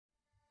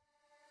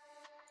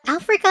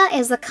Africa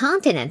is a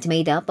continent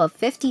made up of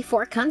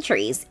 54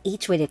 countries,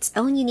 each with its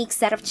own unique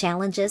set of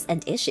challenges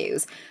and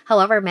issues.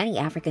 However, many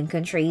African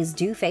countries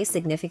do face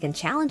significant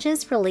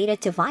challenges related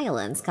to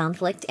violence,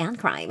 conflict, and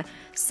crime.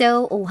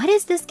 So, what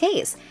is this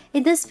case?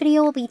 In this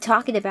video, we'll be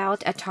talking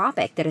about a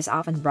topic that is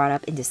often brought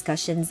up in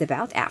discussions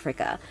about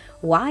Africa.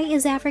 Why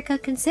is Africa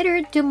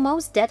considered the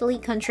most deadly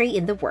country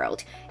in the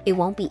world? It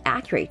won't be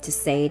accurate to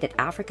say that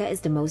Africa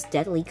is the most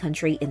deadly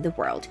country in the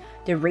world.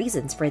 The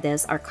reasons for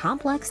this are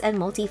complex and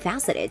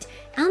multifaceted,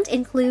 and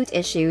include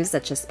issues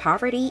such as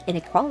poverty,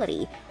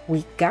 inequality,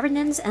 weak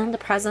governance, and the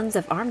presence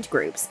of armed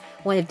groups.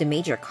 One of the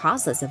major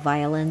causes of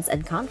violence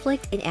and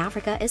conflict in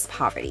Africa is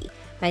poverty.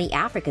 Many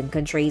African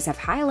countries have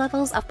high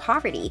levels of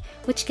poverty,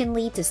 which can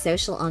lead to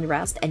social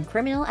unrest and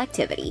criminal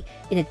activity.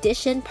 In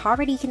addition,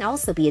 poverty can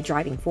also be a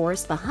driving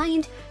force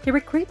behind the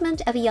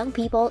recruitment of young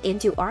people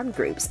into armed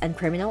groups and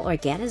criminal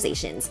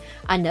organizations.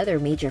 Another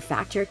major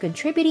factor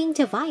contributing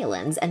to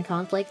violence and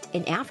conflict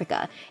in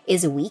Africa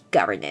is weak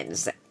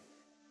governance.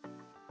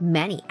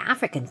 Many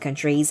African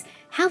countries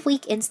have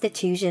weak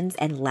institutions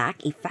and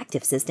lack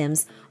effective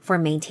systems for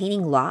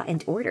maintaining law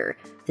and order.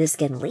 This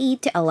can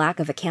lead to a lack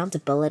of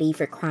accountability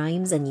for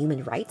crimes and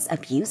human rights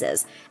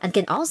abuses, and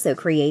can also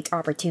create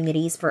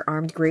opportunities for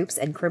armed groups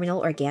and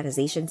criminal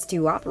organizations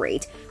to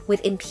operate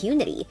with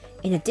impunity.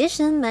 In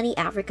addition, many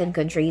African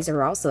countries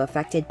are also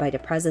affected by the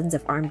presence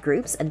of armed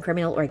groups and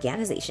criminal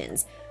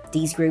organizations.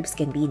 These groups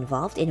can be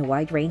involved in a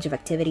wide range of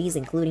activities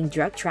including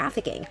drug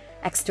trafficking,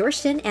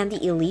 extortion, and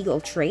the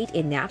illegal trade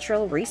in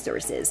natural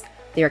resources.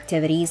 Their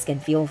activities can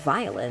fuel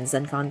violence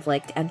and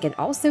conflict and can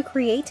also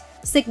create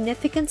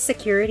significant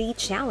security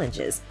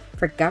challenges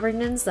for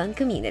governments and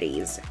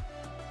communities.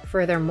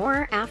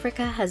 Furthermore,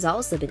 Africa has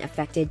also been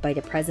affected by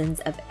the presence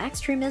of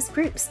extremist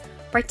groups,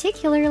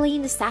 particularly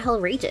in the Sahel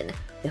region,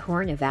 the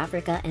Horn of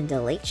Africa, and the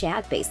Lake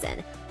Chad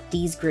Basin.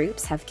 These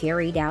groups have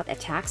carried out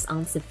attacks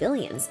on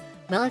civilians,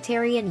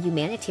 military and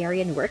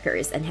humanitarian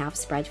workers, and have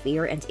spread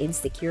fear and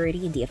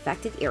insecurity in the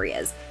affected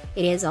areas.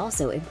 It is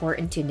also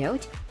important to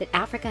note that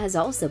Africa has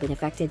also been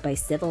affected by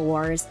civil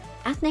wars,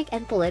 ethnic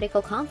and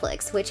political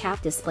conflicts, which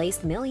have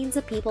displaced millions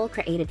of people,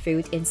 created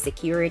food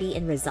insecurity,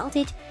 and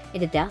resulted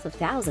in the death of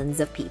thousands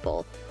of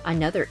people.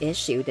 Another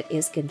issue that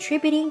is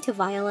contributing to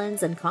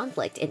violence and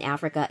conflict in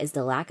Africa is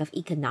the lack of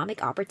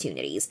economic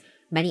opportunities.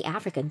 Many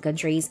African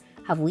countries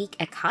have weak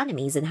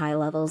economies and high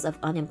levels of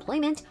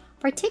unemployment,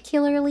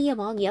 particularly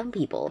among young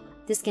people.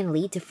 This can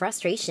lead to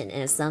frustration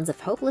and a sense of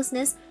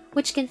hopelessness,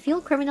 which can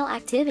fuel criminal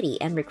activity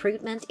and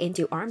recruitment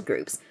into armed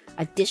groups.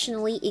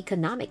 Additionally,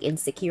 economic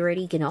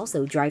insecurity can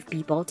also drive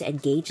people to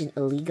engage in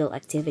illegal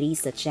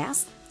activities such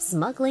as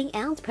smuggling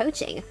and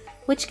poaching,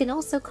 which can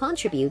also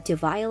contribute to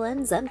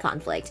violence and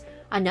conflict.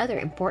 Another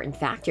important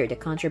factor that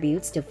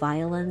contributes to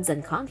violence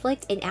and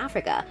conflict in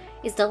Africa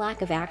is the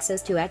lack of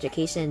access to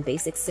education and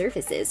basic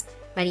services.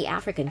 Many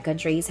African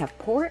countries have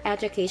poor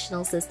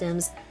educational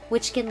systems,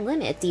 which can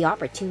limit the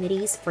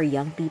opportunities for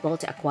young people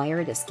to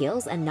acquire the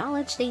skills and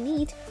knowledge they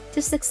need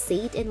to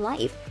succeed in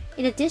life.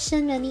 In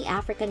addition, many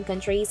African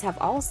countries have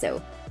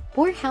also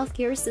poor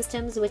healthcare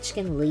systems, which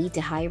can lead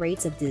to high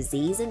rates of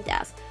disease and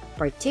death,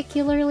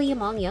 particularly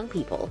among young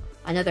people.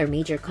 Another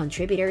major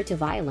contributor to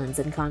violence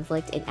and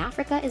conflict in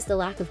Africa is the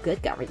lack of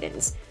good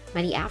governance.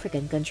 Many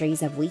African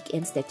countries have weak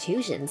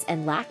institutions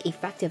and lack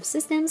effective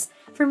systems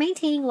for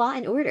maintaining law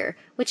and order,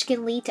 which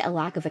can lead to a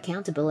lack of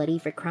accountability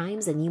for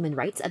crimes and human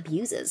rights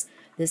abuses.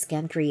 This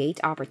can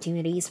create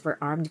opportunities for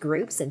armed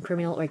groups and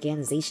criminal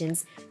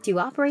organizations to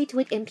operate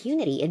with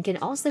impunity and can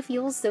also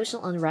fuel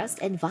social unrest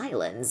and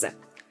violence.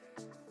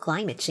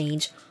 Climate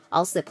change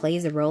also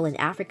plays a role in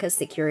Africa's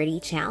security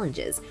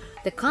challenges.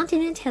 The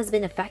continent has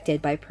been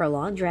affected by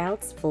prolonged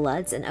droughts,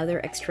 floods, and other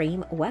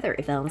extreme weather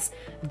events.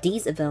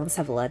 These events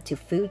have led to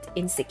food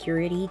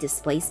insecurity,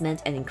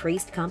 displacement, and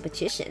increased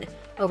competition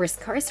over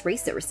scarce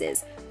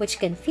resources, which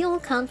can fuel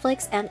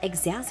conflicts and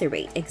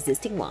exacerbate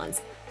existing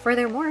ones.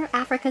 Furthermore,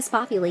 Africa's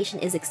population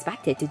is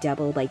expected to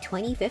double by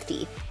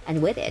 2050,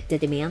 and with it, the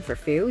demand for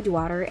food,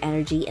 water,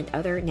 energy, and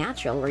other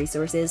natural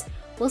resources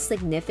will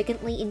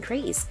significantly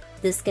increase.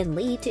 This can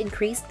lead to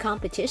increased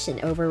competition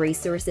over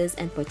resources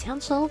and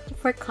potential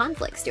for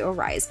conflicts to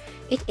arise.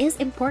 It is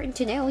important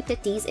to note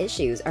that these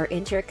issues are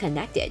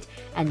interconnected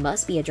and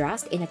must be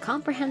addressed in a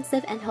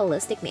comprehensive and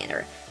holistic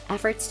manner.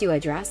 Efforts to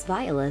address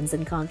violence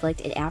and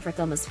conflict in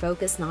Africa must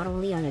focus not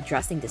only on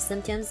addressing the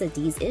symptoms of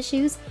these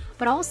issues,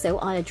 but also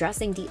on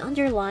addressing the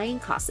underlying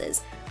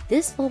causes.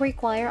 This will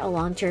require a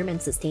long-term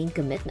and sustained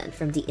commitment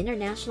from the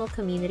international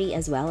community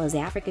as well as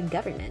African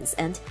governments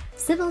and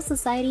civil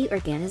society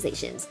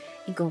organizations.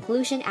 In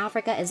conclusion,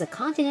 Africa is a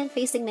continent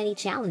facing many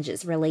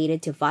challenges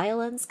related to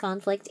violence,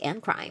 conflict,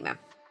 and crime.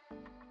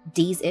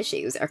 These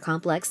issues are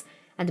complex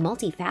and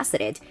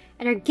multifaceted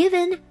and are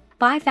given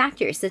by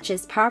factors such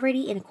as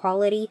poverty,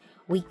 inequality,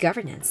 weak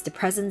governance, the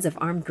presence of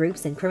armed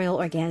groups and criminal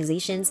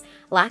organizations,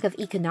 lack of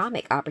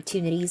economic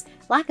opportunities,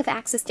 lack of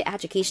access to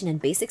education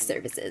and basic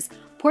services,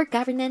 poor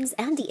governance,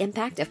 and the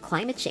impact of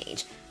climate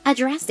change.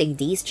 Addressing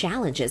these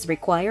challenges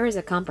requires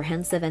a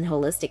comprehensive and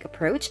holistic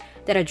approach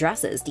that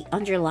addresses the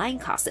underlying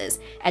causes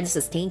and a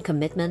sustained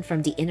commitment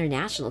from the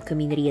international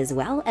community as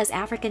well as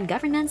African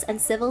governments and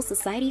civil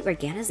society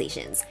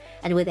organizations.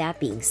 And with that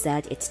being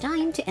said, it's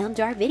time to end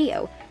our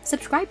video.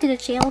 Subscribe to the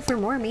channel for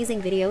more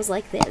amazing videos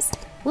like this.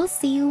 We'll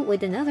see you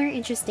with another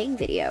interesting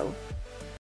video.